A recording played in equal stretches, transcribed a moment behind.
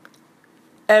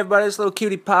Everybody, this little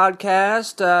cutie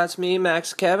podcast. It's me,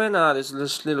 Max Kevin.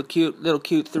 This little cute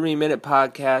 3-minute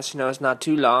podcast. It's not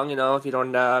too long. If you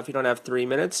don't have 3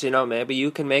 minutes, maybe you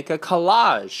can make a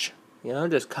collage.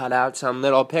 Just cut out some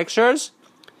little pictures,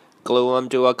 glue them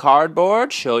to a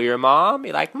cardboard, show your mom.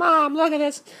 Be like, Mom, look at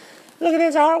this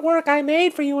artwork I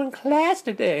made for you in class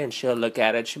today. And she'll look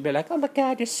at it. She'll be like, oh my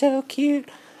God, you're so cute.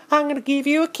 I'm going to give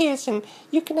you a kiss, and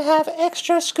you can have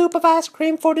extra scoop of ice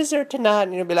cream for dessert tonight.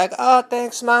 And you'll be like, oh,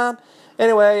 thanks, Mom.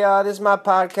 Anyway, this is my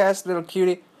podcast, Little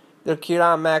Cutie.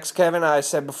 I'm Max Kevin, I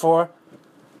said before.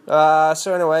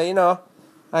 So anyway,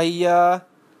 I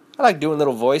like doing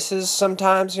little voices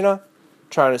sometimes,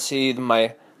 trying to see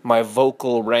my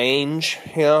vocal range,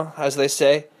 as they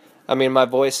say. I mean, my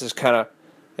voice is kind of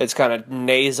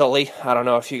nasally. I don't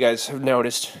know if you guys have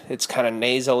noticed. It's kind of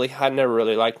nasally. I never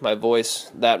really liked my voice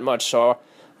that much, so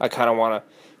I kind of want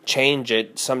to change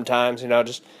it sometimes.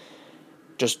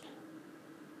 Just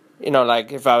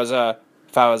like if I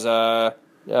was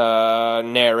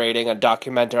narrating a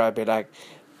documentary, I'd be like,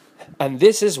 and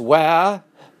this is where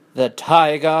the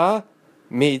tiger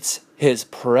meets his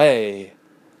prey,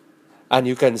 and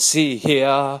you can see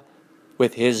here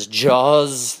with his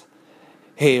jaws,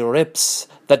 he rips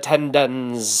the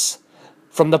tendons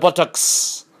from the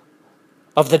buttocks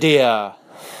of the deer.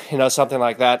 Something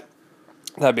like that.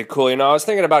 That'd be cool. I was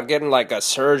thinking about getting like a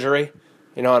surgery,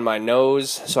 on my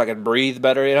nose so I could breathe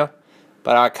better,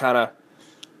 But I kind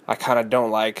of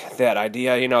don't like that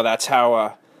idea. That's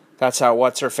how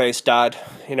what's her face died.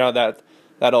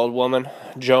 That old woman,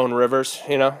 Joan Rivers,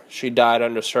 she died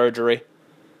under surgery,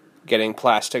 getting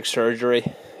plastic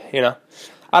surgery,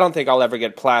 I don't think I'll ever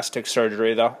get plastic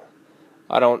surgery, though.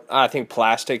 I think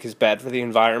plastic is bad for the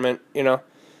environment,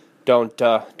 Don't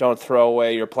throw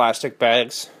away your plastic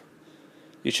bags.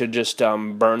 You should just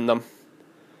burn them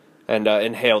and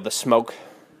inhale the smoke.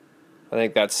 I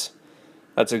think that's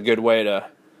a good way to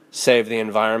save the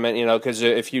environment, because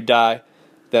if you die,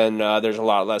 then there's a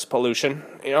lot less pollution,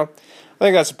 I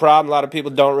think that's a problem. A lot of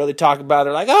people don't really talk about it.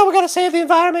 They're like, oh, we got to save the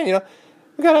environment,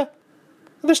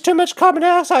 there's too much carbon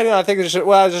dioxide. I think there's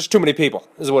just too many people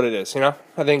is what it is. I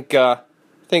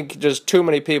think just too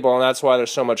many people, and that's why there's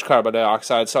so much carbon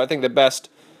dioxide. So I think the best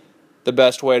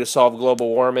way to solve global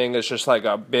warming is just like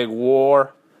a big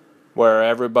war, where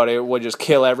everybody would just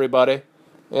kill everybody.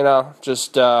 We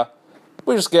just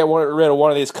get rid of one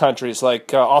of these countries,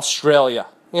 like Australia.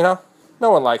 No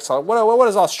one likes what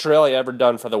has Australia ever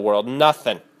done for the world?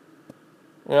 Nothing.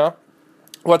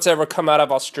 What's ever come out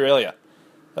of Australia?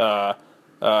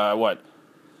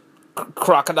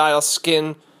 Crocodile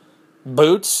skin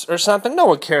boots or something? No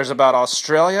one cares about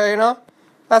Australia,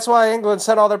 That's why England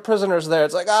sent all their prisoners there.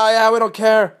 It's like, oh yeah, we don't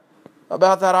care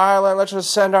about that island. Let's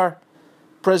just send our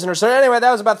prisoners there. Anyway,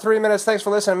 that was about 3 minutes. Thanks for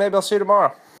listening. Maybe I'll see you tomorrow.